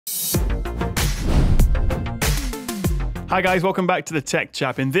Hi guys, welcome back to the Tech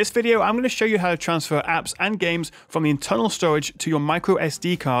Chap. In this video, I'm going to show you how to transfer apps and games from the internal storage to your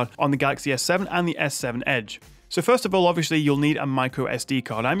microSD card on the Galaxy S7 and the S7 Edge. So first of all, obviously you'll need a microSD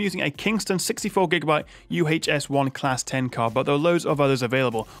card. I'm using a Kingston 64GB UHS-1 Class 10 card, but there are loads of others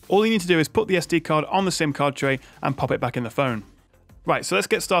available. All you need to do is put the SD card on the SIM card tray and pop it back in the phone. Right, so let's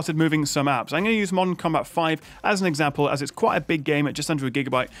get started moving some apps. I'm going to use Modern Combat 5 as an example, as it's quite a big game at just under a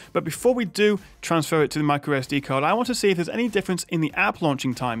gigabyte. But before we do transfer it to the microSD card, I want to see if there's any difference in the app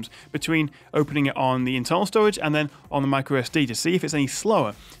launching times between opening it on the internal storage and then on the microSD to see if it's any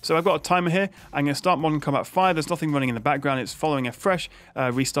slower. So I've got a timer here. I'm going to start Modern Combat 5. There's nothing running in the background. It's following a fresh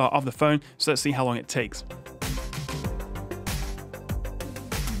restart of the phone. So let's see how long it takes.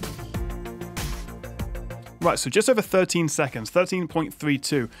 Right, so just over 13 seconds,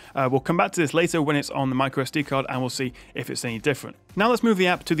 13.32. We'll come back to this later when it's on the microSD card and we'll see if it's any different. Now let's move the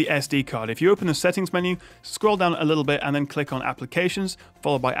app to the SD card. If you open the settings menu, scroll down a little bit and then click on Applications,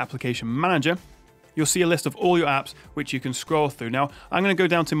 followed by Application Manager. You'll see a list of all your apps which you can scroll through. Now, I'm going to go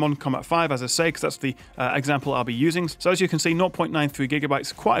down to Modern Combat 5, as I say, because that's the example I'll be using. So as you can see, 0.93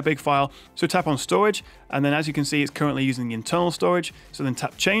 gigabytes, quite a big file. So tap on Storage, and then as you can see, it's currently using the internal storage. So then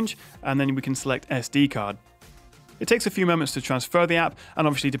tap Change, and then we can select SD card. It takes a few moments to transfer the app, and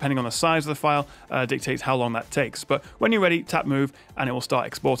obviously depending on the size of the file, dictates how long that takes. But when you're ready, tap Move, and it will start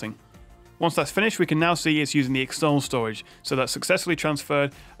exporting. Once that's finished, we can now see it's using the external storage. So that's successfully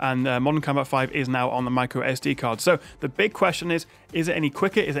transferred, and Modern Combat 5 is now on the microSD card. So the big question is it any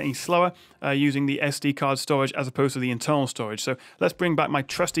quicker, is it any slower using the SD card storage as opposed to the internal storage? So let's bring back my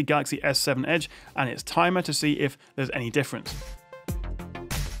trusty Galaxy S7 Edge and its timer to see if there's any difference.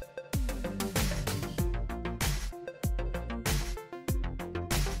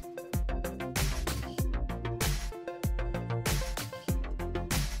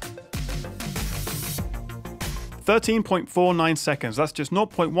 (13.49 seconds. That's just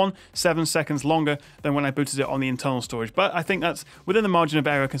 0.17 seconds longer than when I booted it on the internal storage, but I think that's within the margin of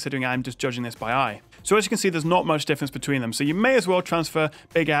error considering I'm just judging this by eye. So as you can see, there's not much difference between them, so you may as well transfer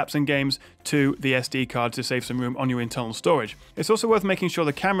big apps and games to the SD card to save some room on your internal storage. It's also worth making sure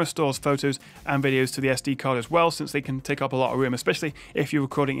the camera stores photos and videos to the SD card as well, since they can take up a lot of room, especially if you're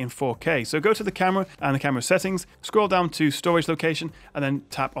recording in 4K. So go to the camera and the camera settings, scroll down to storage location, and then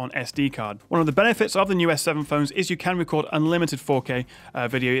tap on SD card. One of the benefits of the new S7 phones is you can record unlimited 4K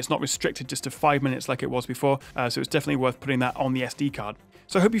video. It's not restricted just to 5 minutes like it was before, so it's definitely worth putting that on the SD card.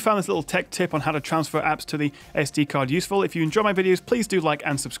 So I hope you found this little tech tip on how to transfer apps to the SD card useful. If you enjoy my videos, please do like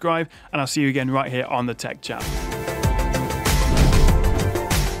and subscribe, and I'll see you again right here on the Tech Chat.